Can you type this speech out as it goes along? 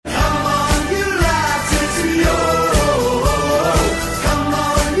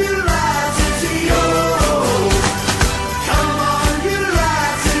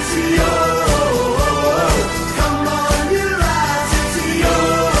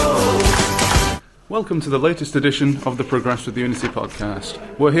Welcome to the latest edition of the Progress with Unity podcast.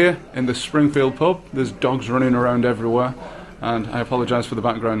 We're here in the Springfield pub. There's dogs running around everywhere, and I apologise for the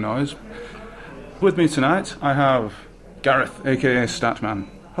background noise. With me tonight, I have Gareth, aka Statman.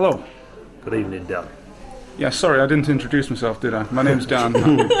 Hello. Good evening, Dan. Yeah, sorry, I didn't introduce myself, did I? My name's Dan.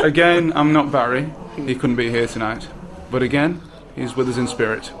 Again, I'm not Barry. He couldn't be here tonight. But again, he's with us in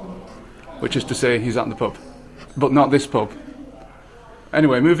spirit, which is to say he's at the pub. But not this pub.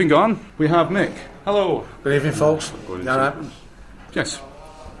 Anyway, moving on, we have Mick. Hello. Good evening, folks. Yes.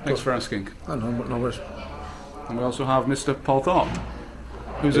 Thanks for asking. I know, but no worries. And we also have Mr. Paul Thorpe,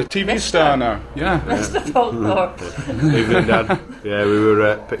 who's a TV star now. Yeah. Mr. Paul Thorpe. Evening, Dan. Yeah, we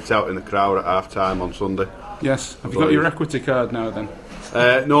were picked out in the crowd at half-time on Sunday. Yes. Have you got your equity card now then?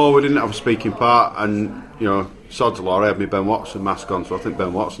 No, we didn't have a speaking part, and, you know, sod's law, I had my Ben Watson mask on, so I think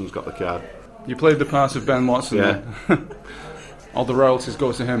Ben Watson's got the card. You played the part of Ben Watson. Yeah. All the royalties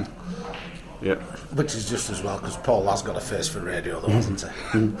go to him. Yeah. Which is just as well, because Paul has got a face for radio, though, hasn't he?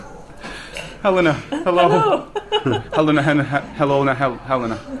 Helena, hello. Helena, Helena,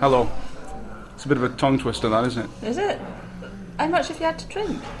 hello. It's a bit of a tongue twister, that, isn't it? Is it? How much have you had to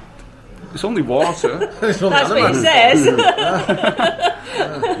drink? It's only water. That's what he says.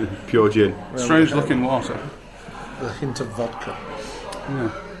 Pure gin. Strange looking water. With a hint of vodka. Yeah.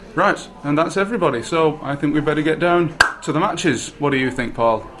 Right, and that's everybody. So I think we better get down to the matches. What do you think,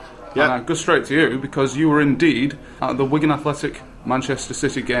 Paul? Yeah. And I go straight to you, because you were indeed at the Wigan Athletic Manchester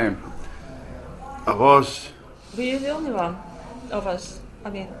City game. I was. Were you the only one of us? I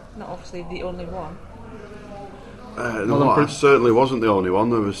mean, not obviously the only one. No, I certainly wasn't the only one.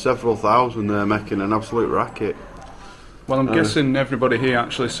 There were several thousand there making an absolute racket. Well, I'm guessing everybody here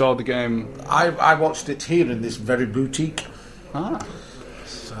actually saw the game. I watched it here in this very boutique. Ah.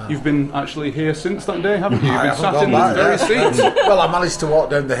 You've been actually here since that day, haven't you? You've been sat in back, this very seat. Well, I managed to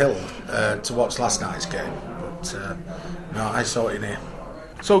walk down the hill to watch last night's game, but no, I saw it in here.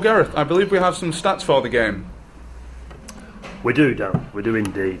 So, Gareth, I believe we have some stats for the game. We do, Dan. We do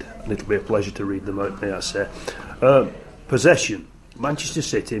indeed. And it'll be a pleasure to read them out, may I say. Possession. Manchester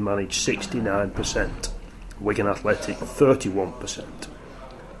City managed 69%. Wigan Athletic 31%.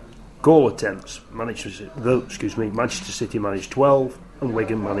 Goal attempts. Manchester City managed 12 and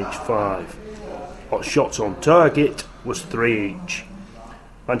Wigan managed 5. Shots on target was 3 each.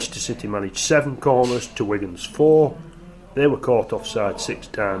 Manchester City managed 7 corners to Wigan's 4. They were caught offside 6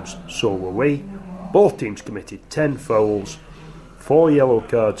 times, so were we. Both teams committed 10 fouls, 4 yellow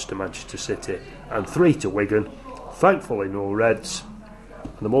cards to Manchester City and 3 to Wigan. Thankfully no reds.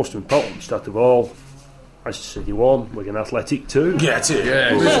 And the most important stat of all, Manchester City 1, Wigan Athletic 2. Yeah, it is.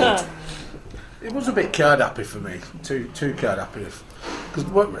 Yeah. It was a bit card happy for me. Too card happy.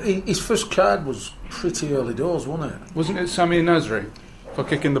 Because his first card was pretty early doors, wasn't it? Wasn't it Sami Nasri for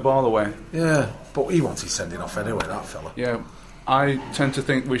kicking the ball away? Yeah, but he wanted sending off anyway, that fella. Yeah. I tend to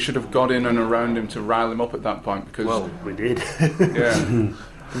think we should have got in and around him to rile him up at that point, because... Well, we did. Yeah.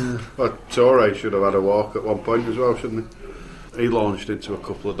 Well, Torre should have had a walk at one point as well, shouldn't he? He launched into a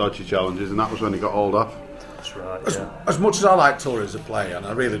couple of dodgy challenges, and that was when he got hauled off. That's right, As much as I like Torre as a player, and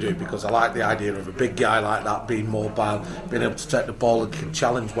I really do, because I like the idea of a big guy like that being mobile, being able to take the ball and can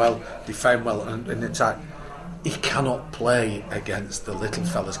challenge well, defend well, and attack. He cannot play against the little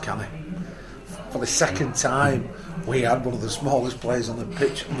fellas, can he? For the second time, we had one of the smallest players on the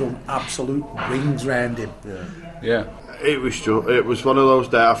pitch run absolute rings round him. Yeah. It was one of those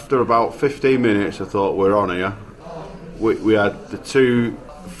days. After about 15 minutes, I thought, we're on here. We had the 2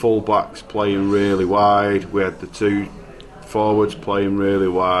 full-backs playing really wide. We had the 2 forwards playing really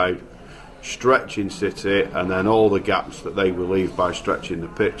wide, stretching City, and then all the gaps that they relieved by stretching the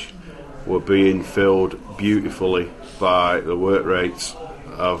pitch were being filled beautifully by the work rates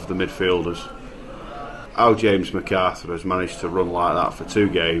of the midfielders. How James McArthur has managed to run like that for 2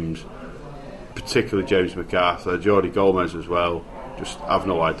 games, particularly James McArthur, Jordi Gomez as well, just have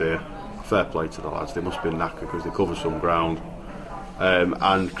no idea. Fair play to the lads, they must have been knackered because they covered some ground.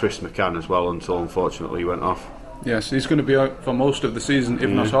 And Chris McCann as well, until unfortunately he went off. Yes, he's going to be out for most of the season, if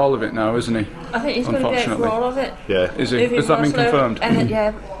not all of it now, isn't he? I think he's going to be out for all of it. Yeah. Is he? Has that been confirmed?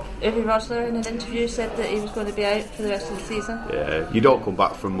 Yeah, Uwe Rosler in an interview said that he was going to be out for the rest of the season. Yeah, you don't come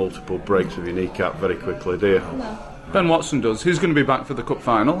back from multiple breaks of your kneecap very quickly, do you? No. Ben Watson does. He's going to be back for the Cup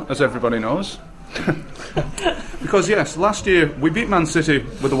final, as everybody knows. Because yes, last year we beat Man City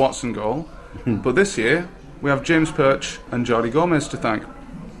with a Watson goal, but this year we have James Perch and Jordi Gomez to thank.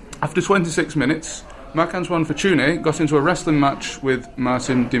 After 26 minutes, Marc-Antoine Fortuné got into a wrestling match with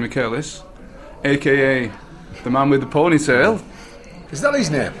Martin Demichelis, aka the man with the ponytail. Is that his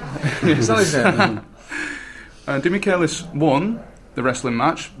name? Is that his name? Demichelis won the wrestling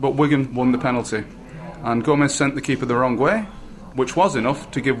match, but Wigan won the penalty. and Gomez sent the keeper the wrong way, which was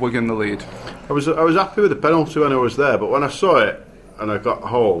enough to give Wigan the lead. I was happy with the penalty when I was there, but when I saw it and I got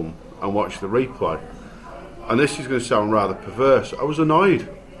home and watched the replay, and this is going to sound rather perverse, I was annoyed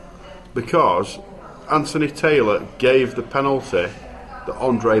because Anthony Taylor gave the penalty that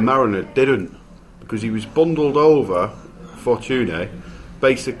Andre Mariner didn't, because he was bundled over Fortuny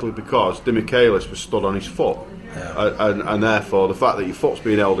basically because Demichelis was stood on his foot, and therefore the fact that your foot's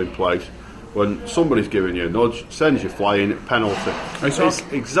being held in place when somebody's giving you a nudge sends you flying. Penalty. It's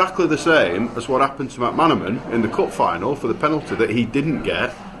exactly the same as what happened to McManaman in the cup final for the penalty that he didn't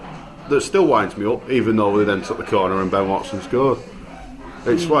get, that still winds me up, even though they then took the corner and Ben Watson scored.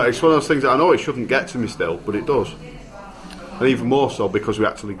 It's one of those things that I know it shouldn't get to me still, but it does. And even more so because we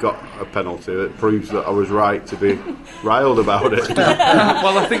actually got a penalty that proves that I was right to be riled about it.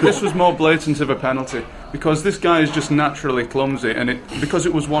 Well, I think this was more blatant of a penalty because this guy is just naturally clumsy, and because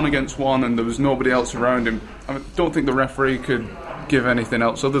it was 1 against 1 and there was nobody else around him, I don't think the referee could give anything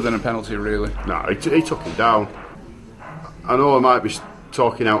else other than a penalty, really. No, he took him down. I know I might be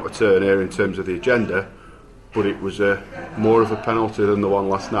talking out of turn here in terms of the agenda, but it was more of a penalty than the one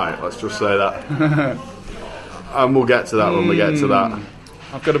last night, let's just say that. And we'll get to that when we get to that.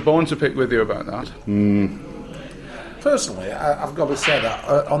 I've got a bone to pick with you about that. Personally, I've got to say that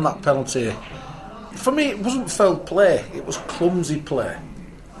on that penalty, for me it wasn't foul play, it was clumsy play,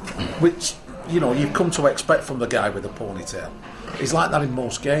 which, you know, you've come to expect from the guy with the ponytail. He's like that in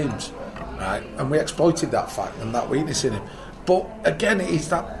most games, right? And we exploited that fact and that weakness in him. But again, it's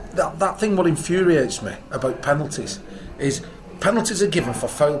that thing what infuriates me about penalties is penalties are given for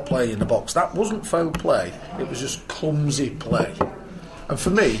foul play in the box. That wasn't foul play, it was just clumsy play. And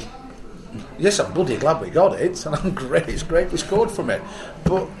for me, yes, I'm bloody glad we got it, and I'm great, it's great we scored from it.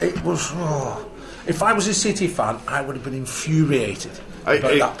 But it was, if I was a City fan, I would have been infuriated about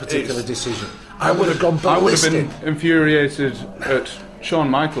that particular decision. I would have gone ballistic. I would have been infuriated at Shawn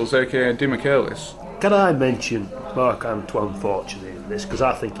Michaels, aka Demichelis. Can I mention Marc-Antoine Fortuny in this, because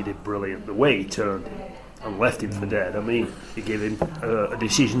I think he did brilliant. The way he turned him and left him for dead. I mean, he gave him a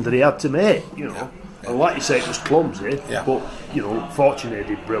decision that he had to make, you know. Yeah. And like you say, it was clumsy, but, you know, Fortuny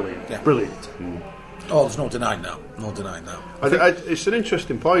did brilliant. Yeah. Brilliant. Oh, there's no denying that. No denying that. It's an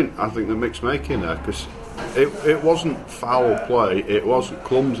interesting point, I think, that Mick's making there, because it wasn't foul play, it wasn't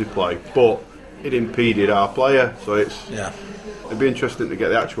clumsy play, but it impeded our player. So it'd be interesting to get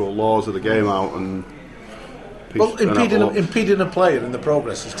the actual laws of the game out and. Well, impeding a player in the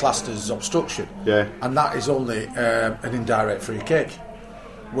progress is classed as obstruction, and that is only an indirect free kick,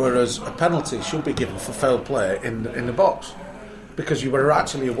 whereas a penalty should be given for foul play in the box, because you were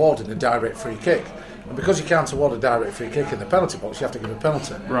actually awarded a direct free kick, and because you can't award a direct free kick in the penalty box, you have to give a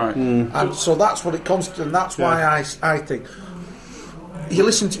penalty. Right. And so that's what it comes to, and that's why I think. You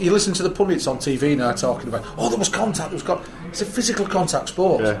listen to the pundits on TV now talking about, there was contact, it's a physical contact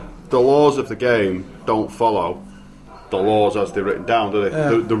sport. Yeah. The laws of the game don't follow the laws as they're written down, do they?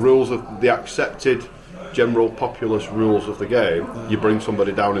 Yeah. The rules of the accepted general populist rules of the game, you bring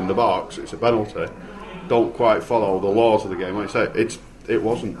somebody down in the box, it's a penalty, don't quite follow the laws of the game. Like I say, it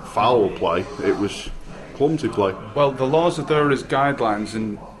wasn't foul play, it was clumsy play. Well, the laws are there as guidelines,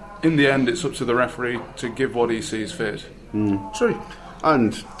 and in the end it's up to the referee to give what he sees fit. True.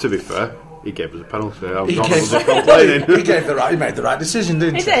 And to be fair, he gave us a penalty. He made the right decision,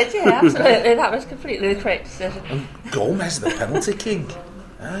 didn't he? He did, yeah, absolutely. That was completely the correct decision. And Gomez, the penalty king.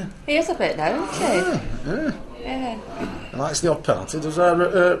 He is a bit now, isn't he? Yeah. And that's the odd penalty. Does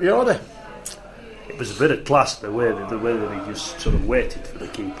Riordan? It was a bit of class the way that he just sort of waited for the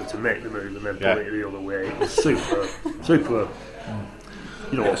keeper to make the move and then put it the other way. It was superb.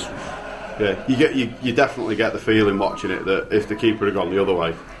 You know. Yeah, you definitely get the feeling watching it that if the keeper had gone the other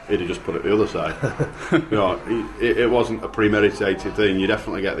way, he'd have just put it the other side. You know, it wasn't a premeditated thing. You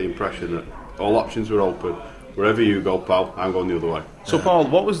definitely get the impression that all options were open. Wherever you go, pal, I'm going the other way. So, Paul,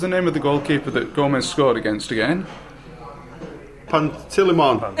 what was the name of the goalkeeper that Gomez scored against again?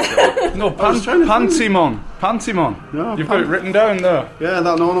 Pantilimon. No, Pantimon. Pantimon. No, You've got it written down there. Yeah,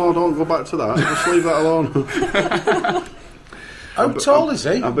 no, don't go back to that. Just leave that alone. How tall is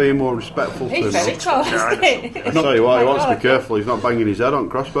he? I'm being more respectful to him. He's very tall, isn't he? I tell you what, he wants to be careful. He's not banging his head on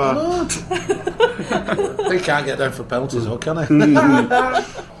crossbar. He can't get down for penalties, though, can he?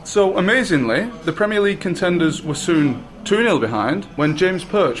 So, amazingly, the Premier League contenders were soon 2-0 behind when James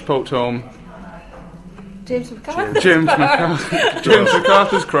Perch poked home James McCarthy. James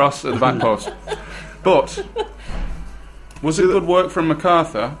McCarthy's cross at the back post. But was it good work from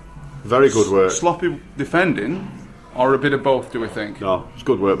MacArthur? Very good work. Sloppy defending, or a bit of both? Do we think? No, it's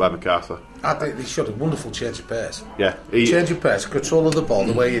good work by MacArthur. I think he showed a wonderful change of pace. Yeah, Change of pace, control of the ball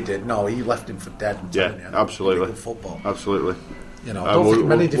the way he did. No, he left him for dead. I'm telling you. Absolutely. Good football. Absolutely. You know, I don't think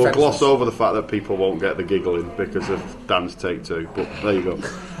many we'll gloss defenders. over the fact that people won't get the giggling because of Dan's take two, but there you go.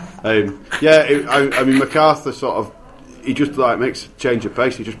 I mean, MacArthur sort of, he just like makes a change of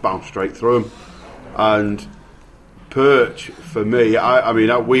pace. He just bounced straight through him, and Perch for me. I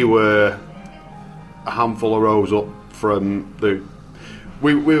mean, we were a handful of rows up from the.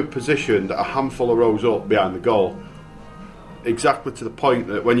 We were positioned a handful of rows up behind the goal, exactly to the point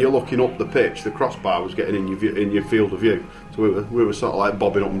that when you're looking up the pitch, the crossbar was getting in your field of view. So we were sort of like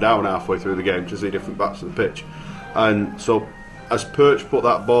bobbing up and down halfway through the game to see different backs of the pitch. And so as Perch put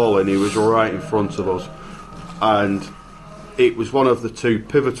that ball in, he was right in front of us, and it was one of the two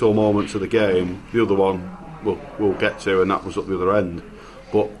pivotal moments of the game. The other one we'll get to, and that was up the other end.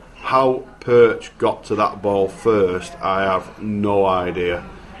 But how Perch got to that ball first, I have no idea.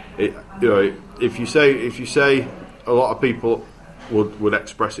 If you say a lot of people would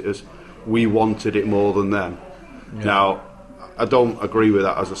express it as we wanted it more than them. Yeah. Now, I don't agree with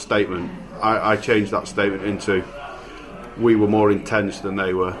that as a statement. I changed that statement into we were more intense than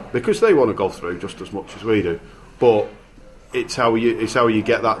they were, because they want to go through just as much as we do. But it's how you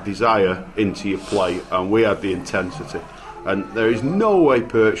get that desire into your play, and we had the intensity. And there is no way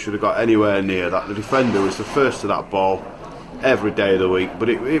Perch should have got anywhere near that. The defender was the first to that ball every day of the week, but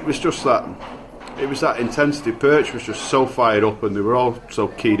it was just that. It was that intensity. Perch was just so fired up, and they were all so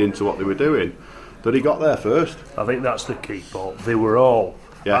keyed into what they were doing that he got there first. I think that's the key, Paul. They were all.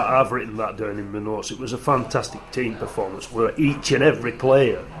 Yeah. I've written that down in my notes. It was a fantastic team performance where each and every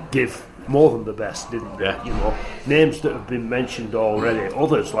player give more than the best, didn't they? Yeah. You know, names that have been mentioned already.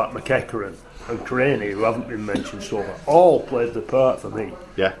 Others like McEachran and Craney, who haven't been mentioned so far, all played the part for me.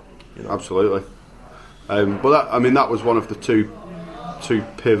 Yeah, absolutely. But that was one of the two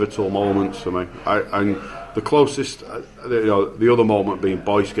pivotal moments for me. And the closest, the other moment being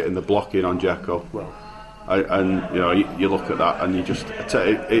Boyce getting the block in on Jacko. Well, you look at that and you just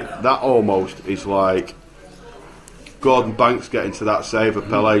that almost is like Gordon Banks getting to that save of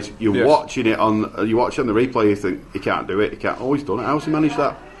Pele's. You're watching it on the replay. You think he can't do it. He can't. Oh, he's done it. How's he managed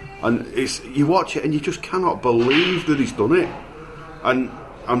that? And you watch it and you just cannot believe that he's done it. And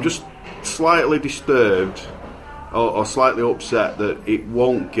I'm just slightly disturbed or slightly upset that it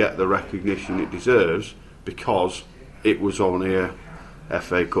won't get the recognition it deserves, because it was only a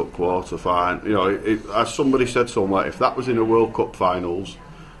FA Cup quarter final. As somebody said somewhere, if that was in a World Cup finals,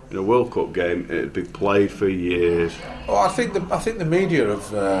 in a World Cup game, it'd be played for years. Oh, I think the media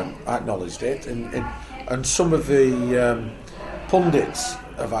have acknowledged it, and some of the pundits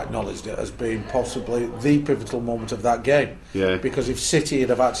have acknowledged it as being possibly the pivotal moment of that game. Yeah. Because if City had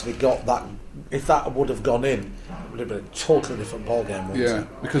have actually got that, if that would have gone in, it would have been a totally different ball game. Yeah,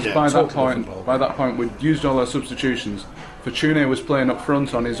 because by that point we'd used all our substitutions. Fortuné was playing up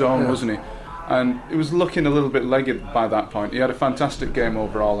front on his own, wasn't he? And it was looking a little bit legged by that point. He had a fantastic game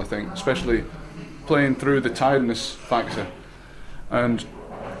overall, I think, especially playing through the tiredness factor. And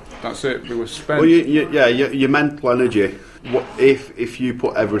that's it. We were spent. Well, your mental energy. If you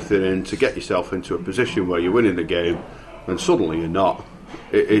put everything in to get yourself into a position where you're winning the game, and suddenly you're not,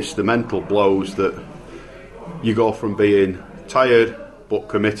 it's the mental blows that you go from being tired but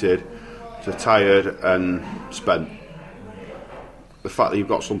committed to tired and spent. The fact that you've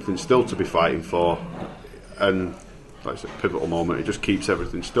got something still to be fighting for, and like I said, pivotal moment, it just keeps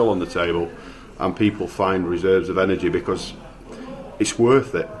everything still on the table, and people find reserves of energy because it's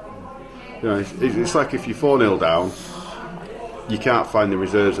worth it. It's like if you're 4-0 down, you can't find the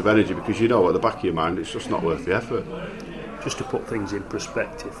reserves of energy because you know at the back of your mind it's just not worth the effort. Just to put things in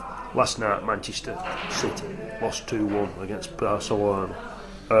perspective, last night Manchester City lost 2-1 against Barcelona,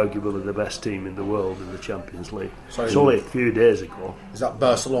 arguably the best team in the world in the Champions League. It's only a few days ago. Is that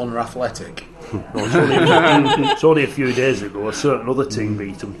Barcelona Athletic? No, it's only a few days ago a certain other team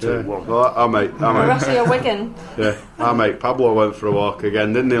beat them 2-1. Well, our mate Rossi Wigan. Yeah, our mate Pablo went for a walk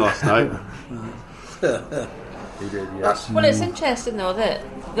again, didn't he, last night? He did, yes. Well, it's interesting though that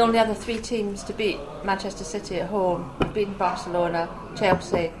the only other three teams to beat Manchester City at home have been Barcelona,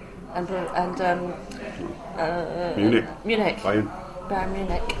 Chelsea, and Munich. Bayern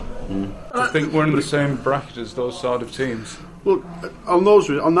Munich. I think we're in the same bracket as those sort of teams. Well, on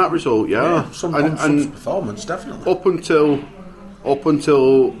that result, some performance, definitely. Up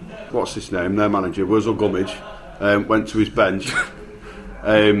until what's his name? Their manager, Wurzel Gummidge, went to his bench.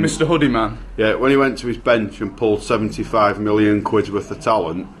 Mr. Hoodie Man. Yeah, when he went to his bench and pulled 75 million quid worth of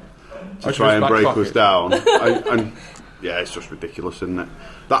talent to try and break us down, and yeah, it's just ridiculous, isn't it?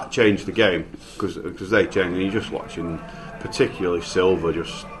 That changed the game because they changed, and you're just watching, particularly Silva,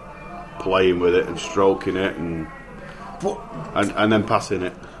 just playing with it and stroking it and then passing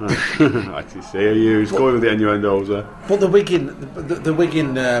it. I can see you. He's going with the innuendos there. But the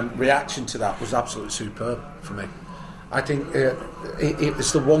Wigan reaction to that was absolutely superb for me. I think it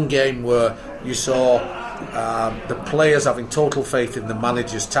was the one game where you saw the players having total faith in the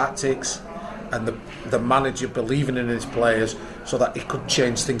manager's tactics and the manager believing in his players so that he could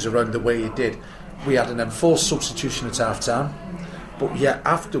change things around the way he did. We had an enforced substitution at half-time, but yet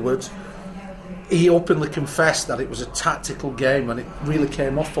afterwards he openly confessed that it was a tactical game and it really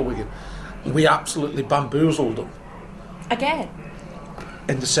came off for Wigan. We absolutely bamboozled them. Again.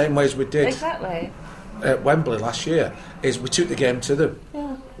 In the same way as we did Exactly. at Wembley last year, is we took the game to them.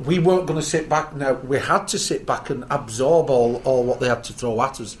 Yeah. We weren't going to sit back. Now, we had to sit back and absorb all what they had to throw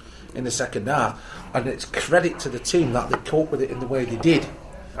at us in the second half, and it's credit to the team that they coped with it in the way they did.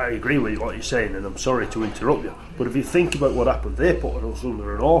 I agree with what you're saying, and I'm sorry to interrupt you, but if you think about what happened, they put us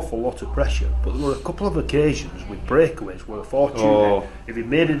under an awful lot of pressure. But there were a couple of occasions with breakaways where fortunately, if he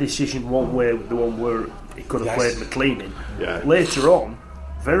made a decision one way, the one where he could have played McLean in, later on,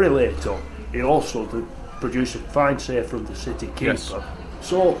 very late on, he also produced a fine save from the City keeper. Yes.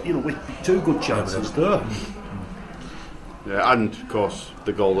 So, with two good chances there. Yeah, and of course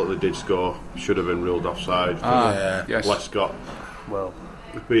the goal that they did score should have been ruled offside. Yes. Lescott Well,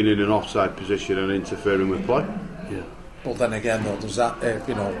 being in an offside position and interfering with play. yeah. But then again, though, does that,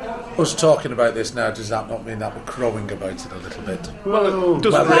 us talking about this now, does that not mean that we're crowing about it a little bit? Well, it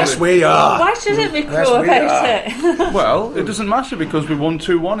doesn't Well, yes, really. we are. Why shouldn't we Yes, crow we about are. it? Well, it doesn't matter because we won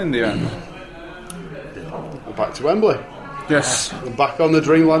 2-1 in the end. We're back to Wembley. Yes. We're back on the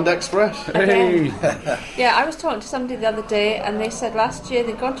Dreamland Express. Hey. Yeah, I was talking to somebody the other day and they said last year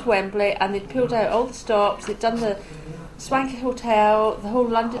they'd gone to Wembley and they'd pulled out all the stops, they'd done the swanky hotel, the whole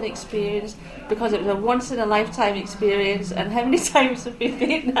London experience, because it was a once-in-a-lifetime experience, and how many times have we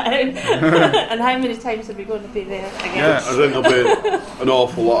been now? And how many times are we going to be there again? Yeah, I think there'll be an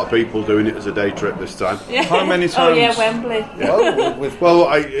awful lot of people doing it as a day trip this time. Yeah. How many Oh yeah, times? Wembley.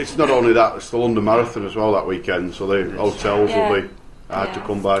 Well, it's not only that, it's the London Marathon as well that weekend, so the hotels will be hard to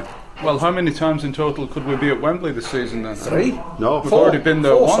come by. Well, how many times in total could we be at Wembley this season then? 3? No, We've already been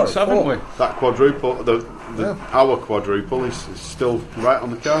there once, sorry, haven't 4. we? that quadruple, our quadruple is still right on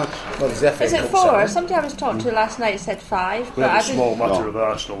the cards. Well, there's the FA Is it Cup 4? semi. Somebody I was talking to last night said 5, We but have I a small didn't. matter of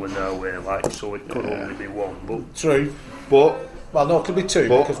Arsenal in our way, so it could only be one. But True. But Well, no, it could be 2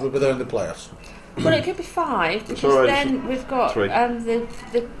 But- because we were there in the playoffs. Well, it could be 5 because alright, then we've got 3.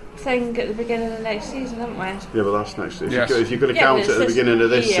 the thing at the beginning of the next season, haven't we? yeah, but that's next season. Yes. If you're going to Yeah, count but it at the it's beginning of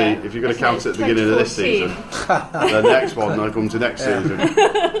this this season, year, if you're going to isn't count it? it at the beginning of this 2014. season, the next one will come to next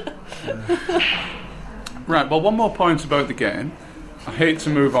season. Right. Well, one more point about the game. I hate to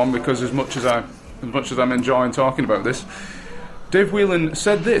move on because as much as I'm enjoying talking about this, Dave Whelan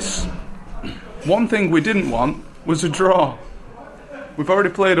said this: one thing we didn't want was a draw. We've already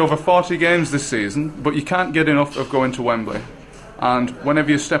played over 40 games this season, but you can't get enough of going to Wembley. And whenever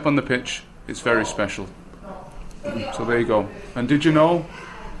you step on the pitch, it's very special. So there you go. And did you know?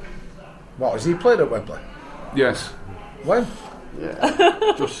 What, has he played at Wembley? Yes. When?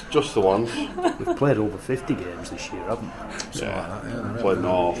 just the ones. we've played over 50 games this year, haven't we? Played an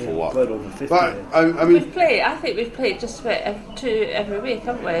awful lot. Played over 50 But games. I mean, I think we've played just about 2 every week,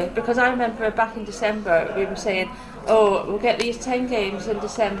 haven't we? Because I remember back in December we were saying, oh, we'll get these 10 games in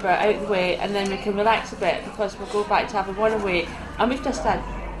December out of the way and then we can relax a bit because we'll go back to having 1 a week. And we've just had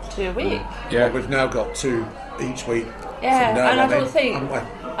 2 a week. Yeah. Well, we've now got 2 each week. Yeah, from now and on in,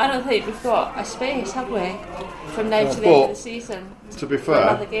 I haven't don't think we've got a space, have we? From now to the But, end of the season. to be For fair,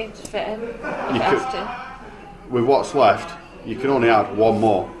 another game to fit in. If it could- has to. with what's left, you can only add 1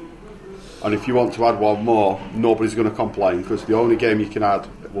 more. And if you want to add 1 more, nobody's going to complain because the only game you can add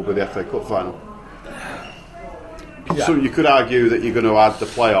will be the FA Cup final. Yeah. So you could argue that you're going to add the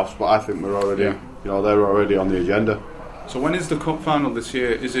playoffs, but I think we're already, they're already on the agenda. So when is the cup final this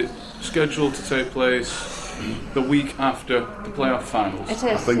year? Is it scheduled to take place the week after the playoff finals? It is.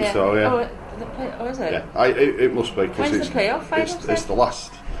 I think so, yeah. Is it? Yeah, it must be because When's the playoff final, it's the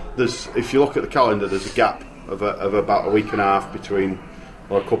last. If you look at the calendar, there's a gap of about a week and a half between,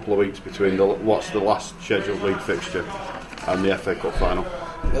 or a couple of weeks between what's the last scheduled league fixture and the FA Cup final.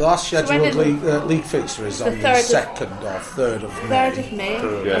 The last scheduled when league fixture is The on the 3rd 2nd or 3rd of May. 3rd of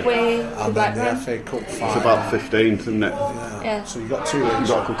May, Yeah. away to And then the Blackburn. FA Cup final. It's about 15th, isn't it? Yeah. So you've got 2 weeks. You've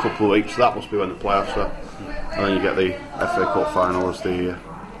got a couple of weeks, so that must be when the playoffs are. And then you get the FA Cup final as the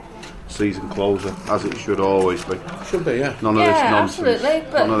season closer, as it should always be. Should be, yeah. None of this Yeah, nonsense. absolutely.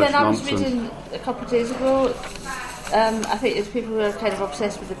 But None of then this I was nonsense. reading a couple of days ago, I think there's people who are kind of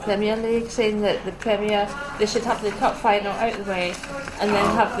obsessed with the Premier League, saying that they should have the cup final out of the way, and then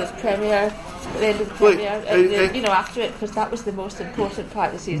have the Premier, the end of the Premier, after it, because that was the most important part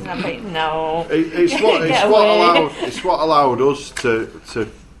of the season. I'm like, no. It's what allowed us to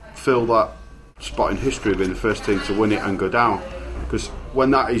fill that spot in history of being the first team to win it and go down. Because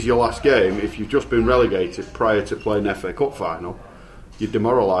when that is your last game, if you've just been relegated prior to playing the FA Cup final, you're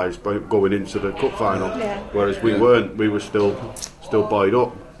demoralised by going into the cup final. Yeah. Whereas we weren't. We were still buoyed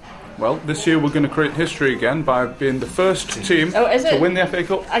up. Well, this year we're going to create history again by being the first team to win the FA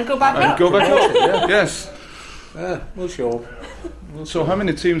Cup and go back up. Yes. We'll show. So how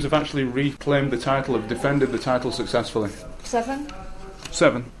many teams have actually reclaimed the title, have defended the title successfully? 7.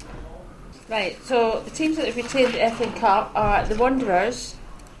 7. Right, so the teams that have retained the FA Cup are the Wanderers.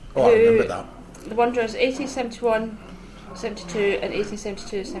 I remember that. The Wanderers 1871-72 and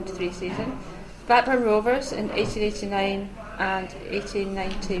 1872-73 season. Blackburn Rovers in 1889 and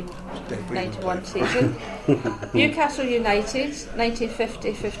 1890-91 season. Newcastle United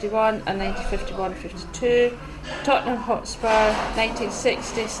 1950-51 and 1951-52. Tottenham Hotspur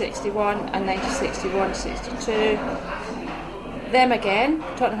 1960-61 and 1961-62. Them again,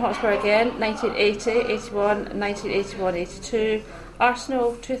 Tottenham Hotspur again, 1980-81 and 1981-82.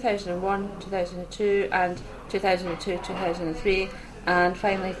 Arsenal 2001-2002 and 2002-2003. And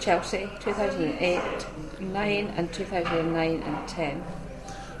finally Chelsea 2008-9 and 2009-10.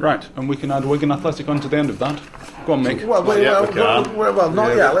 Right, and we can add Wigan Athletic on to the end of that. Go on, Mick. Well,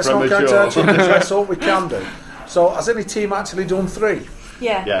 not yet. Let's not count our teams. That's all we can do. So, has any team actually done 3?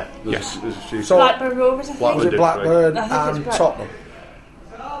 Yeah. Yeah. Yes. So, Blackburn Rovers, I think. Was it Blackburn I think and it's Tottenham?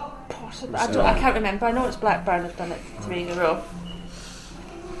 Possibly. I can't remember. I know it's Blackburn have done it 3 in a row.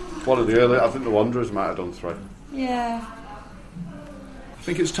 One of the early. I think the Wanderers might have done 3. Yeah. I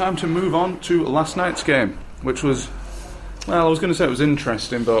think it's time to move on to last night's game, which was, well, I was going to say it was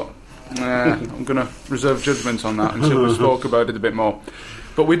interesting, but I'm going to reserve judgment on that until we spoke about it a bit more.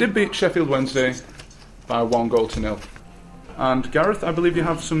 But we did beat Sheffield Wednesday by 1-0. And Gareth, I believe you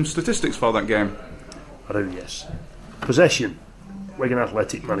have some statistics for that game. I do, yes. Possession, Wigan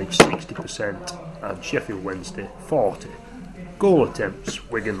Athletic managed 60% and Sheffield Wednesday 40%. Goal attempts,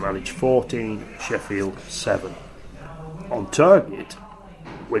 Wigan managed 14, Sheffield 7. On target,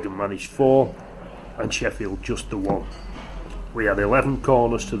 Wigan managed 4 and Sheffield just the 1. We had 11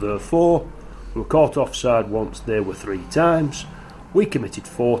 corners to their 4. We were caught offside once, they were 3 times. We committed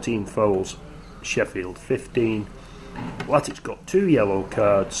 14 fouls, Sheffield 15. Atletic's got 2 yellow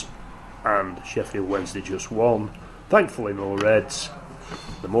cards and Sheffield Wednesday just 1. Thankfully no reds.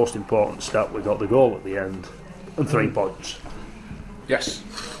 The most important stat, we got the goal at the end and 3 points. Yes.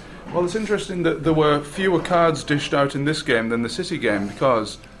 Well, it's interesting that there were fewer cards dished out in this game than the City game,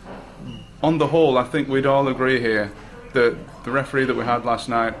 because on the whole I think we'd all agree here that the referee that we had last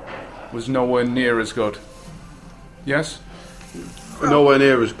night was nowhere near as good. Yes? Nowhere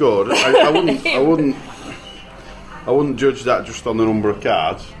near as good. I wouldn't judge that just on the number of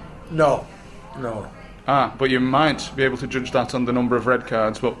cards. No. But you might be able to judge that on the number of red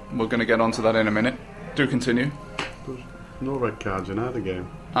cards, but we're going to get onto that in a minute. Do continue. No red cards in either game.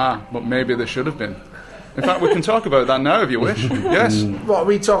 But maybe there should have been. In fact, we can talk about that now if you wish. Yes. What are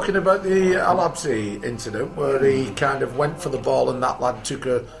we talking about? The Alabsi incident where he kind of went for the ball and that lad took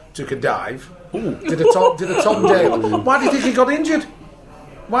a dive. Ooh. Did a Tom Dale. Why do you think he got injured?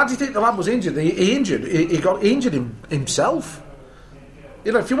 Why do you think the lad was injured? He got injured himself.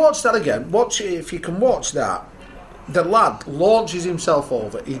 You know, if you watch that again, if you can watch that, the lad launches himself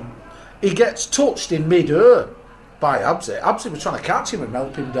over. He gets touched in mid-air by Abzi. Abzi was trying to catch him and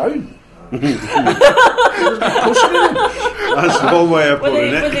melt him down. He was pushing him. That's one way of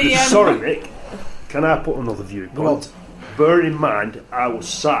putting it. Sorry, Nick. Can I put another viewpoint? Bear in mind, I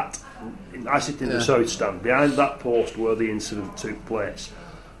sit in the south stand behind that post where the incident took place,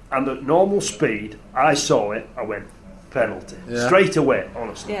 and at normal speed, I saw it. I went penalty straight away.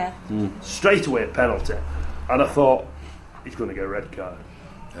 Honestly, straight away penalty, and I thought he's going to get a red card.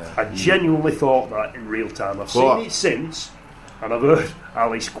 I genuinely thought that in real time. I've seen it since, and I've heard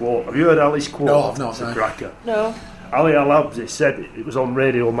Ali's quote. Have you heard Ali's quote? No, I've not. It's a cracker. No. Ali Al-Abzi said, it was on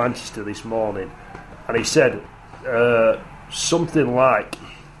Radio Manchester this morning, and he said something like,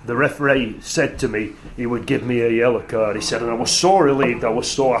 the referee said to me he would give me a yellow card. He said, and I was so relieved, I was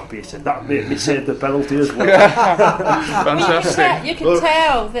so happy. He said, that made me save the penalty as well. Fantastic. You can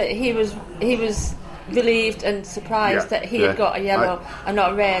tell that he was relieved and surprised that he had got a yellow and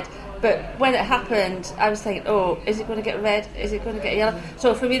not a red. But when it happened, I was thinking, is it going to get red? Is it going to get yellow?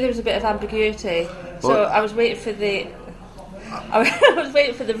 So for me, there was a bit of ambiguity. So I was waiting for the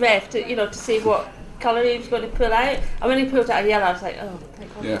ref to see what colour he was going to pull out. And when he pulled out a yellow, I was like, oh,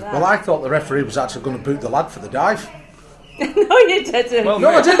 thank God Yeah. for that. Well, I thought the referee was actually going to boot the lad for the dive. No, you didn't. Well, No,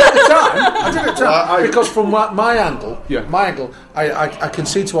 I did at the time. I did at the time I- because from my angle, Yeah. I can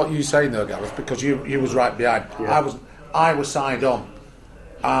see to what you're saying though, Gareth, because you was right behind. Yeah. I was side on,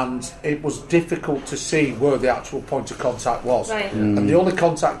 and it was difficult to see where the actual point of contact was. Right. And the only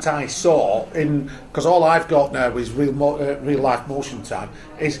contact I saw because all I've got now is real life motion time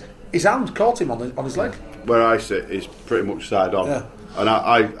is his hand caught him on his leg. Where I sit is pretty much side on. Yeah. And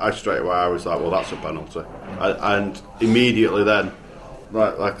I straight away I was like, well, that's a penalty. And immediately then,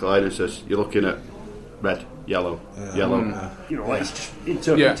 like Elena says, you're looking at red, yellow, yellow. You know, it's just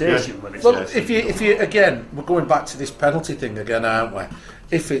interpretation when it's Well, if you again, we're going back to this penalty thing again, aren't we?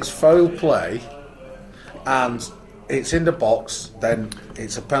 If it's foul play and it's in the box, then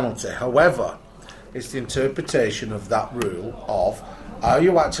it's a penalty. However, it's the interpretation of that rule of are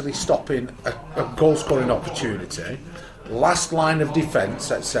you actually stopping a goal scoring opportunity, last line of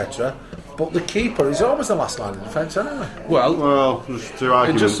defence, etc. But the keeper is always the last line of defence, anyway. Well, There's two it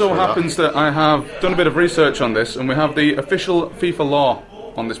arguments just so for that. happens that I have done a bit of research on this, and we have the official FIFA law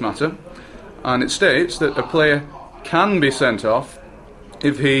on this matter, and it states that a player can be sent off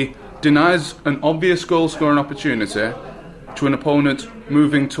if he denies an obvious goal-scoring opportunity to an opponent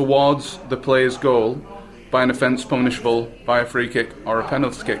moving towards the player's goal by an offence punishable by a free kick or a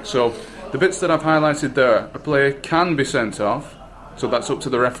penalty kick. So the bits that I've highlighted there, a player can be sent off, so that's up to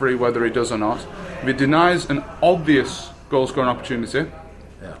the referee whether he does or not. If he denies an obvious goal-scoring opportunity,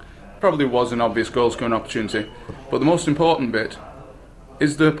 probably was an obvious goal-scoring opportunity, but the most important bit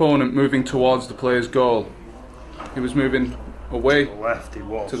is the opponent moving towards the player's goal. He was moving away left, he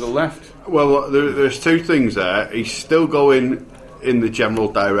was. to the left. Well, there's two things there. He's still going in the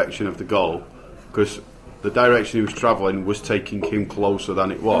general direction of the goal because the direction he was travelling was taking him closer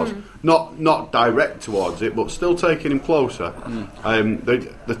than it was. Not direct towards it, but still taking him closer.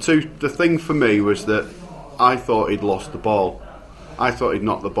 The thing for me was that I thought he'd lost the ball. I thought he'd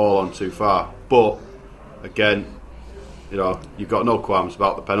knocked the ball on too far. But again, you've got no qualms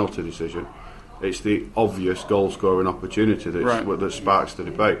about the penalty decision. It's the obvious goal-scoring opportunity that sparks the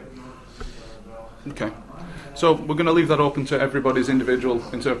debate. Okay. So we're going to leave that open to everybody's individual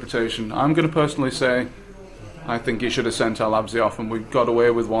interpretation. I'm going to personally say I think he should have sent Al Abzi off, and we got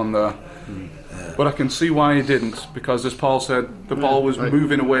away with one there. But I can see why he didn't, because as Paul said, the ball was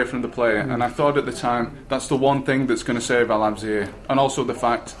moving away from the player, and I thought at the time that's the one thing that's going to save Al Abzi here, and also the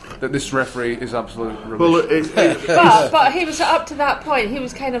fact that this referee is absolute rubbish. Well, But he was up to that point, he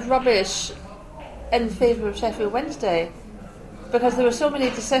was kind of rubbish in favour of Sheffield Wednesday, because there were so many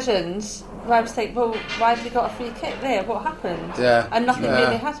decisions where I was thinking, well, why have they got a free kick there? What happened? Yeah. And nothing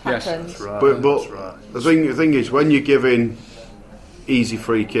really has Yes. happened. That's right. But That's right. the thing is, when you're giving easy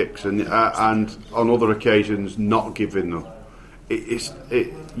free kicks and on other occasions not giving them,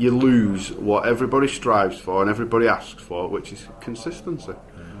 you lose what everybody strives for and everybody asks for, which is consistency.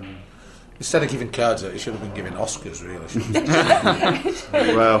 Instead of giving cards out, he should have been giving Oscars, really. shouldn't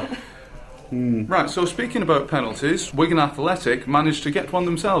he? Well, Right, so speaking about penalties, Wigan Athletic managed to get one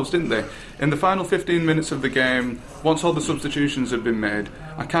themselves, didn't they? In the final 15 minutes of the game, once all the substitutions had been made,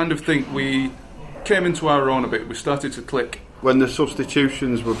 I kind of think we came into our own a bit. We started to click. when the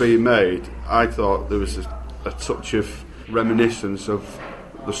substitutions were being made, I thought there was a touch of reminiscence of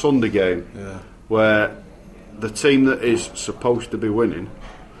the Sunday game, where the team that is supposed to be winning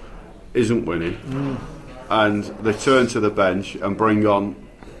isn't winning, and they turn to the bench and bring on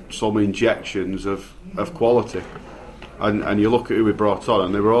some injections of quality. And you look at who we brought on,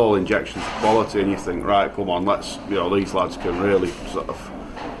 and they were all injections of quality, and you think, right, come on, these lads can really sort of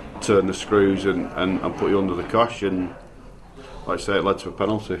turn the screws and put you under the cosh, and like I say, it led to a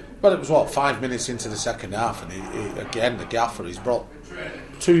penalty. Well, it was 5 minutes into the second half, and he again, the gaffer, he's brought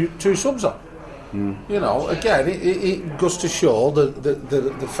two subs on. You know, again, it goes to show that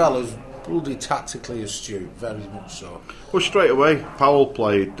the fella's bloody tactically astute, very much so. Well, straight away, Powell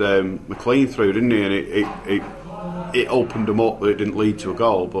played McLean through, didn't he? And it opened them up. It didn't lead to a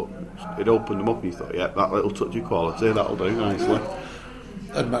goal, but it opened them up, and you thought, yeah, that little touch of quality, that'll do nicely.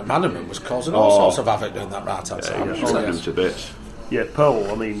 And McManaman was causing all sorts of havoc doing that right hand side. He got him to bits. Yeah, Pearl,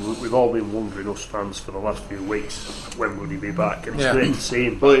 I mean, we've all been wondering, us fans, for the last few weeks, when would he be back? And it's great to see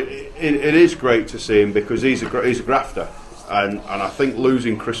him. Well, it is great to see him because he's a grafter, and I think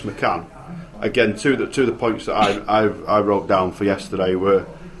losing Chris McCann, again, to the points that I wrote down for yesterday were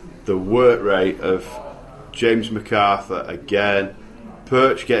the work rate of James MacArthur again,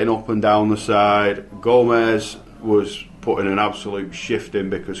 Perch getting up and down the side, Gomez was putting an absolute shift in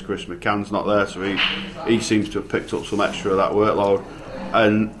because Chris McCann's not there, so he seems to have picked up some extra of that workload,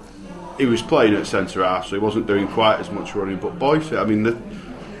 and he was playing at centre half, so he wasn't doing quite as much running. But Boyce, I mean,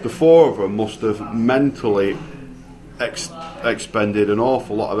 the four of them must have mentally expended an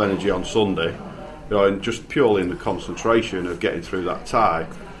awful lot of energy on Sunday, and just purely in the concentration of getting through that tie.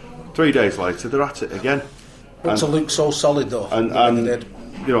 3 days later, they're at it again. But to look so solid though, and they did.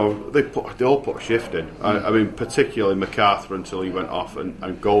 They all put a shift in. I mean, particularly MacArthur until he went off,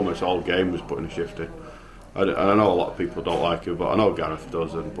 and Gomez all game was putting a shift in. And I know a lot of people don't like him, but I know Gareth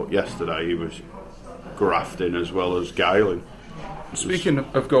does. But yesterday he was grafting as well as guiling. Speaking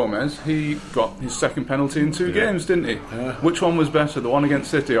of Gomez, he got his second penalty in 2 games, didn't he? Yeah. Which one was better, the one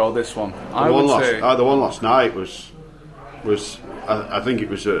against City or this one? The one last night was I think it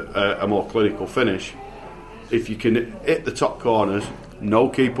was a more clinical finish. If you can hit the top corners, no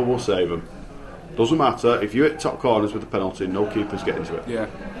keeper will save them. Doesn't matter, if you hit top corners with a penalty, no keeper's getting to it. Yeah.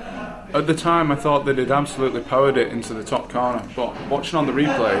 At the time I thought that he'd absolutely powered it into the top corner, but watching on the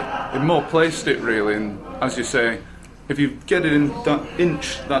replay, it more placed it really, and as you say, if you get it in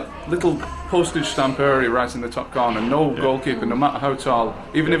that little postage stamp area right in the top corner, no goalkeeper, no matter how tall,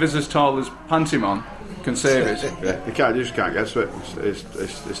 even if it's as tall as Pantimon, can save it. Yeah, you just can't get to it.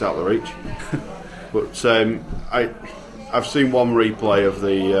 It's out of the reach. But I've seen one replay of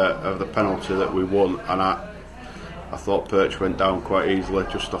the penalty that we won, and I thought Perch went down quite easily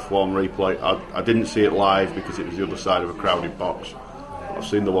just off one replay. I didn't see it live because it was the other side of a crowded box. I've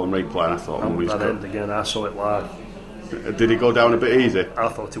seen the one replay and I thought, that end again. I saw it live. Did he go down a bit easy? I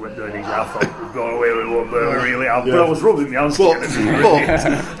thought he went down easy. I thought we've gone away with one there. We really have. But I was rubbing my hands together.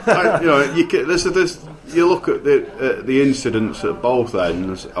 You look at the incidents at both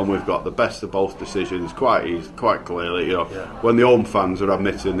ends, and we've got the best of both decisions quite clearly. When the home fans are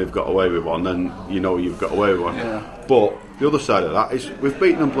admitting they've got away with one, then you've got away with one. Yeah. But the other side of that is we've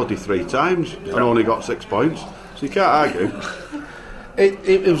beaten them bloody 3 times and only got 6 points, so you can't argue.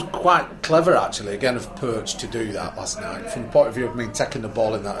 It was quite clever actually again of Perch to do that last night from the point of view of me taking the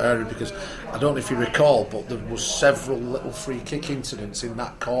ball in that area, because I don't know if you recall, but there was several little free kick incidents in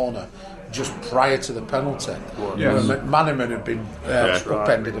that corner just prior to the penalty. Yes. Manaman had been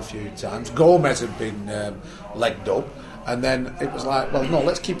upended a few times, Gomez had been legged up, and then it was like, well, no,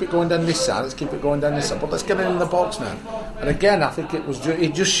 let's keep it going down this side, but let's get it in the box now. And again, I think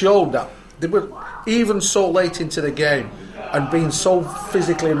it just showed that they were, even so late into the game and being so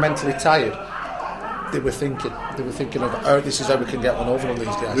physically and mentally tired, they were thinking of this is how we can get one over on these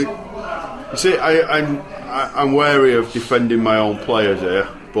guys. You see, I'm wary of defending my own players here,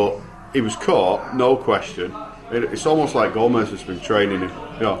 but he was caught, no question. It's almost like Gomez has been training him.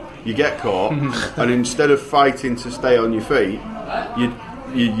 You get caught, and instead of fighting to stay on your feet,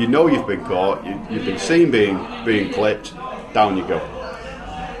 you know you've been caught, you've been seen being clipped, down you go.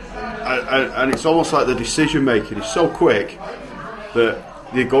 And it's almost like the decision making is so quick that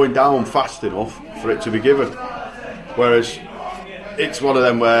you're going down fast enough for it to be given. Whereas it's one of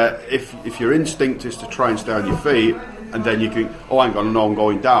them where if your instinct is to try and stay on your feet, and then you can, hang on, no, I'm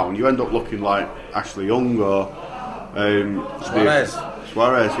going down, you end up looking like Ashley Young or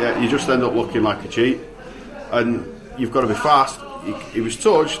Suarez. Yeah, you just end up looking like a cheat, and you've got to be fast. He was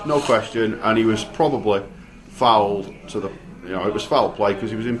touched, no question, and he was probably fouled to the. It was foul play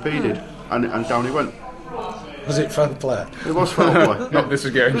because he was impeded, and down he went. Was it foul play? It was foul play. Not this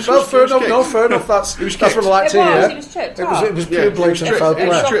again. Well, fair enough. That's what I like to hear. It was tripped up. It was pure blatant foul play. It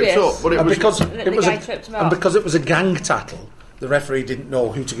was tripped up, but because it was a gang tackle, the referee didn't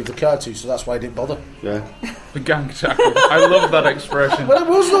know who to give the card to, so that's why he didn't bother. Yeah. The gang tackle. I love that expression. Well, it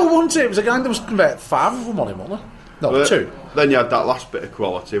was no one team. It was a gang. There was about 5 of them on him, wasn't there? No, 2. Then you had that last bit of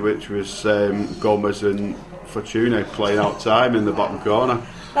quality, which was Gomez and Fortune playing out time in the bottom corner.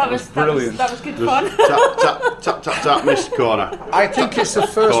 That was brilliant. That was good fun. Tap, missed corner. I think it's the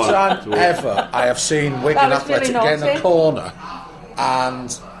first time ever I have seen Wigan Athletic get in a corner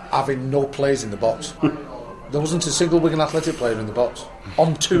and having no players in the box. There wasn't a single Wigan Athletic player in the box.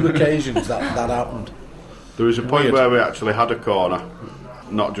 On 2 occasions that happened. There was a point where we actually had a corner,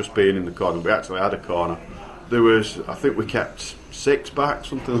 not just being in the corner, we actually had a corner. There was, I think we kept 6 back,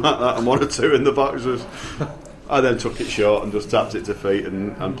 something like that, and 1 or 2 in the boxes. I then took it short and just tapped it to feet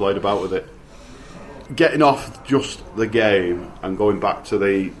and played about with it. Getting off just the game and going back to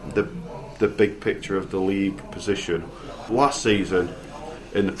the big picture of the league position. Last season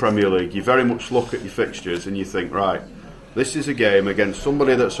in the Premier League, you very much look at your fixtures and you think, right, this is a game against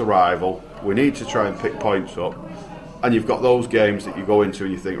somebody that's a rival. We need to try and pick points up. And you've got those games that you go into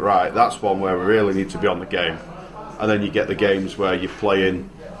and you think, right, that's one where we really need to be on the game. And then you get the games where you're playing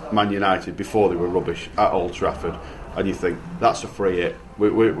Man United before they were rubbish at Old Trafford, and you think that's a free hit.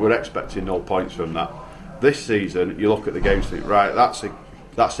 We're expecting no points from that. This season, you look at the games and think, right, that's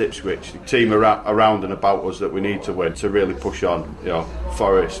That's Ipswich, the team around and about us that we need to win to really push on.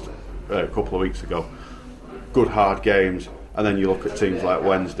 Forest a couple of weeks ago, good hard games, and then you look at teams like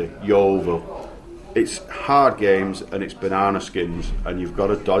Wednesday, Yeovil. It's hard games and it's banana skins, and you've got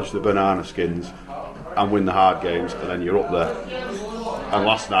to dodge the banana skins and win the hard games, and then you're up there. And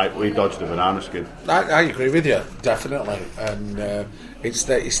last night we dodged the banana skin. I agree with you, definitely, and it's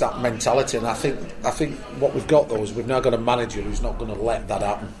that mentality. And I think what we've got though is we've now got a manager who's not going to let that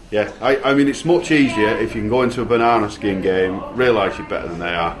happen. Yeah, I mean it's much easier if you can go into a banana skin game, realise you're better than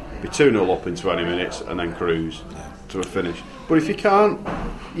they are, be 2-0 up in 20 minutes, and then cruise to a finish. But if you can't,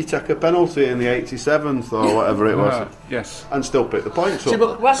 you take a penalty in the 87th or whatever it was, yes, and still pick the points up.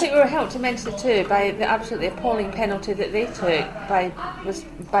 Well, I think we were helped immensely too by the absolutely appalling penalty that they took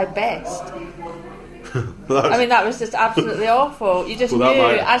by Best. I mean, that was just absolutely awful. You just knew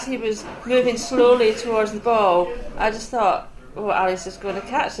as he was moving slowly towards the ball, I just thought, Ali's just going to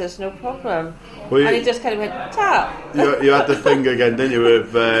catch this, no problem. Well, and he just kind of went, tap. You had the thing again, didn't you,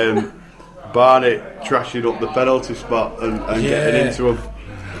 with Barnett trashing up the penalty spot and getting into him.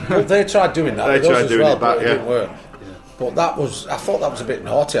 Well, they tried doing that. They tried doing it back, but it didn't work. But I thought that was a bit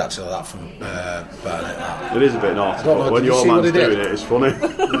naughty actually, that from Barnett. It is a bit naughty, but when your man's doing it, it's funny.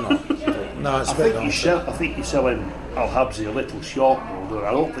 No, it's I think you're selling Al Habsi a little short, although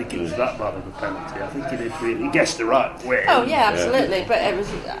I don't think it was that bad of a penalty. I think he guessed the right way. Oh yeah, absolutely. But it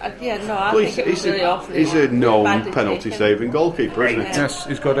was, I think it was really awful. He's a known penalty-saving goalkeeper, isn't he? Yes,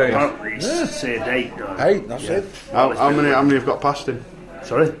 he's got 8. Apparently he's saved 8 now. 8, that's it. How many have got past him?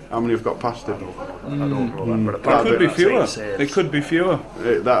 Sorry? How many have got past him? I don't know that, but There could be apparently fewer. that's 8 saves. There could be fewer.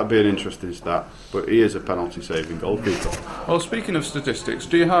 That would be an interesting stat, but he is a penalty-saving goalkeeper. Well, speaking of statistics,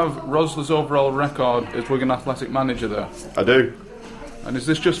 do you have Rosler's overall record as Wigan Athletic manager there? I do. And is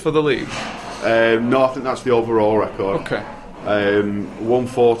this just for the league? No, I think that's the overall record. Okay. Won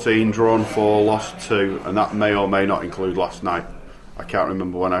 14, drawn 4, lost 2, and that may or may not include last night. I can't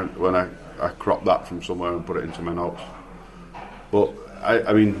remember when I cropped that from somewhere and put it into my notes. But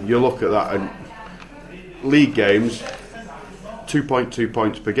I mean, you look at that, and league games, 2.2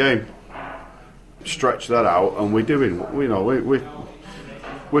 points per game. Stretch that out, and we're doing. We're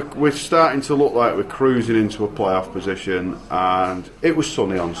starting to look like we're cruising into a playoff position. And it was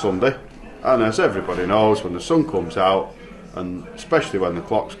sunny on Sunday, and as everybody knows, when the sun comes out, and especially when the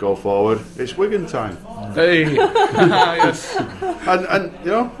clocks go forward, it's Wigan time. Hey, yes. And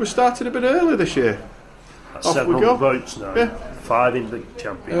we started a bit early this year. That's Off we 700 go. votes now. Yeah. 5 in the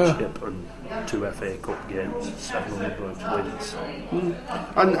Championship and 2 FA Cup games. 700 votes wins.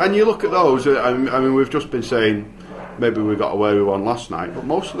 And you look at those. I mean, we've just been saying maybe we got away with one last night, but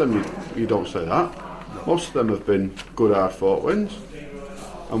most of them you don't say that. Most of them have been good, hard-fought wins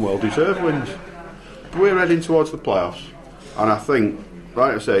and well-deserved wins. But we're heading towards the playoffs, and I think,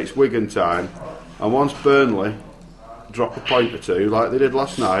 like I say, it's Wigan time. And once Burnley drop a point or two, like they did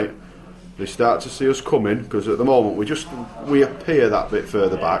last night, they start to see us coming, because at the moment we appear that bit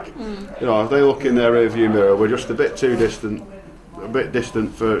further back. If they look in their rearview mirror, we're just a bit distant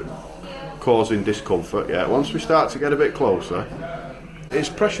for causing discomfort. Yeah, once we start to get a bit closer, it's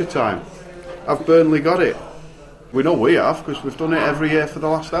pressure time. Have Burnley got it? We know we have, because we've done it every year for the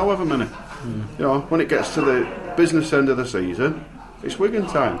last however many. When it gets to the business end of the season, it's Wigan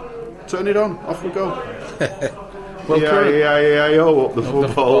time. Turn it on, off we go. Well, up the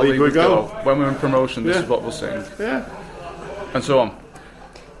football league we go. When we're in promotion, this is what we'll sing. Yeah. And so on.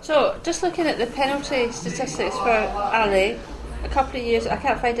 So, just looking at the penalty statistics for Ali, a couple of years, I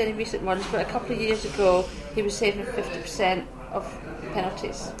can't find any recent ones, but a couple of years ago, he was saving 50% of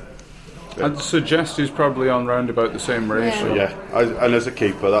penalties. I'd suggest he's probably on round about the same ratio. Yeah, and as a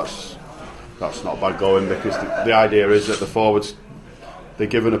keeper, that's not bad going, because the idea is that the forwards, they're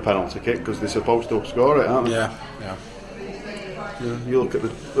given a penalty kick because they're supposed to score it, aren't they? Yeah. You look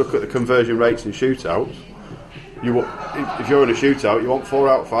at the conversion rates in shootouts. If you're in a shootout, you want 4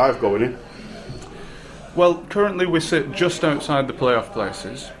 out of 5 going in. Well, currently we sit just outside the playoff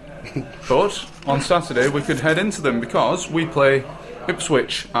places, but on Saturday we could head into them because we play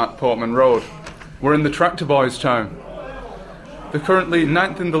Ipswich at Portman Road. We're in the Tractor Boys town. They're currently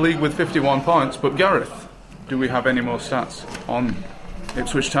 9th in the league with 51 points, but Gareth, do we have any more stats on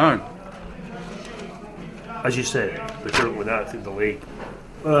Ipswich Town? As you said, they're currently 9th in the league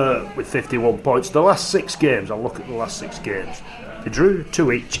with 51 points. The last 6 games, I'll look at the last 6 games. They drew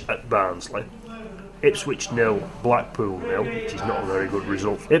 2 each at Barnsley. Ipswich 0, Blackpool 0, which is not a very good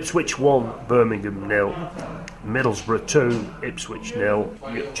result. Ipswich 1, Birmingham 0. Middlesbrough 2, Ipswich 0.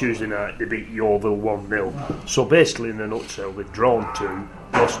 Tuesday night they beat Yeovil 1-0. So basically, in a nutshell, they've drawn 2,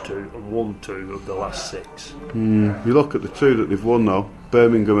 lost 2 and won 2 of the last 6. You look at the 2 that they've won though.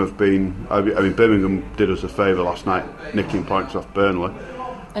 Birmingham have been. I mean, Birmingham did us a favour last night, nicking points off Burnley.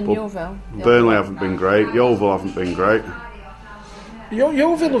 And But Yeovil. Burnley haven't been great. Yeovil haven't been great.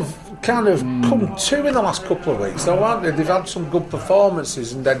 Yeovil have kind of come to in the last couple of weeks, though, aren't they? They've had some good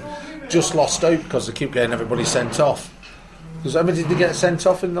performances and then just lost out because they keep getting everybody sent off. Because, I mean, did they get sent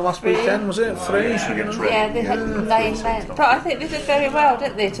off in the last weekend? Was it 3? Yeah, they had 9 men. But I think they did very well,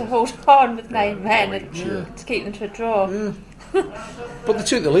 didn't they, to hold on with 9 men and to keep them to a draw. But they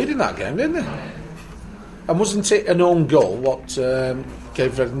took the lead in that game, didn't they? And wasn't it an own goal what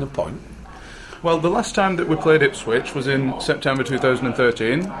gave Reading the point? Well, the last time that we played Ipswich was in September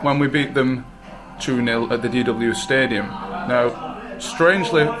 2013 when we beat them 2-0 at the DW Stadium. Now,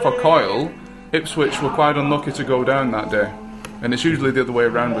 strangely for Coyle, Ipswich were quite unlucky to go down that day. And it's usually the other way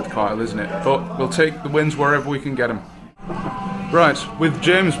around with Coyle, isn't it? But we'll take the wins wherever we can get them. Right, with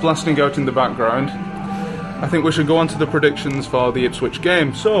James blasting out in the background, I think we should go on to the predictions for the Ipswich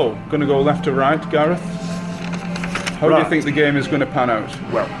game. So, going to go left to right, Gareth. How do you think the game is going to pan out?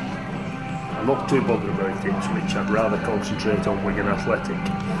 Well, I'm not too bothered about Ipswich. I'd rather concentrate on Wigan Athletic.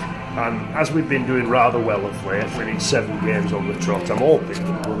 And as we've been doing rather well of late, winning 7 games on the trot, I'm hoping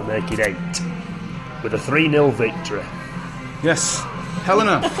that we'll make it 8 with a 3-0 victory. Yes.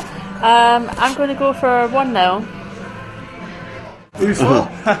 Helena. I'm going to go for 1-0. Who for?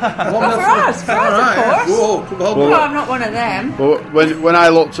 For us, of course. Whoa, come on. No, I'm not one of them. But when I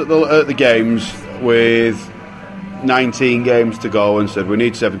looked at the games with 19 games to go and said we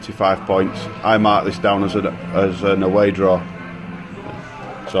need 75 points, I marked this down as an away draw.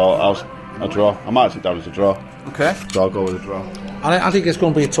 So a draw. I marked it down as a draw. Okay. So I'll go with a draw. I think it's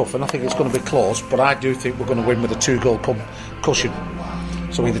going to be tough, and I think it's going to be close, but I do think we're going to win with a 2-goal cushion.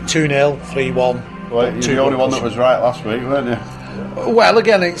 So either 2-0, 3-1. Well, you're the only one that was right last week, weren't you? Well,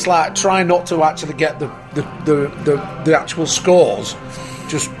 again, it's like trying not to actually get the actual scores.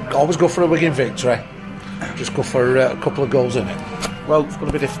 Just always go for a Wigan victory. Just go for a couple of goals in it. Well, It's going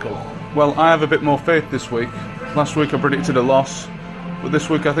to be difficult. Well, I have a bit more faith this week. Last week I predicted a loss, but this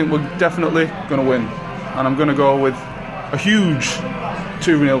week I think we're definitely going to win. And I'm going to go with a huge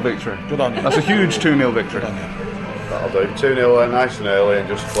 2-0 victory. Good on you. That's a huge 2-0 victory. That'll do. 2-0 nice and early and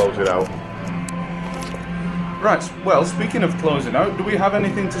just close it out. Right, well, speaking of closing out, do we have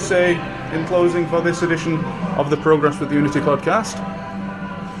anything to say in closing for this edition of the Progress with Unity podcast?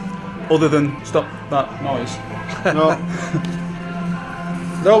 Other than stop that noise. No.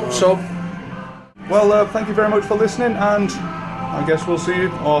 No, so Well, thank you very much for listening, and I guess we'll see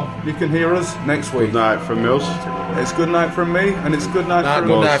you, or you can hear us next week. Good night from us. It's good night from me, and it's good night from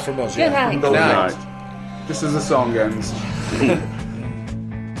good us. night from us. Good night. Good Good night. night. Just as the song ends.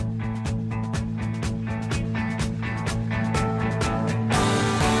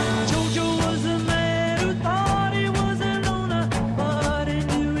 Jojo was a man who thought he was a loner, but he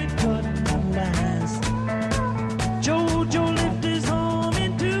knew it couldn't last. Jojo lived his home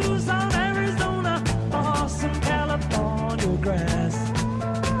in Tucson, Arizona, or some California grass.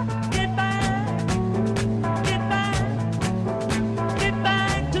 Get back, get back, get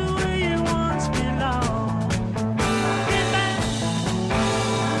back to where you once belonged. Get back,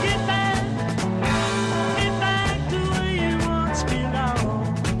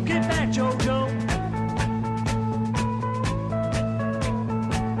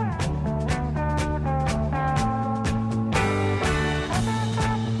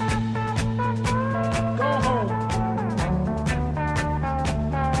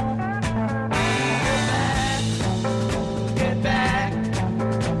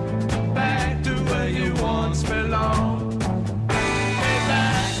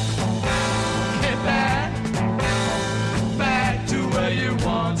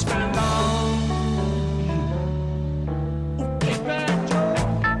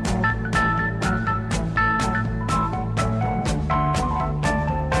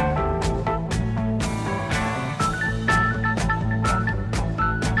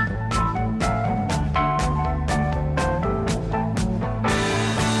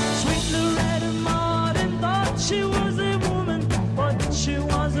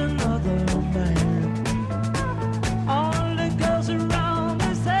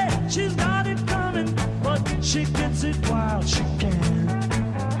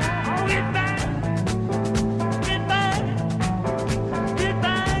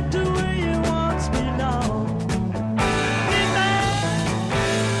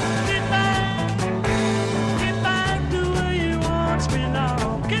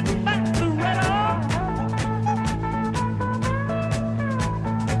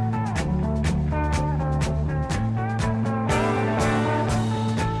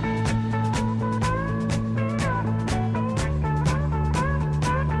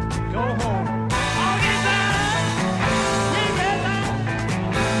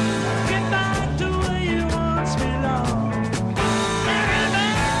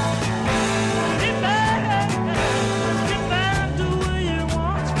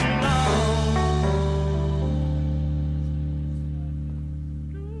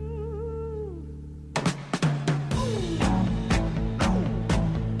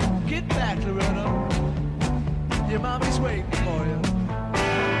 Your mommy's waiting for you.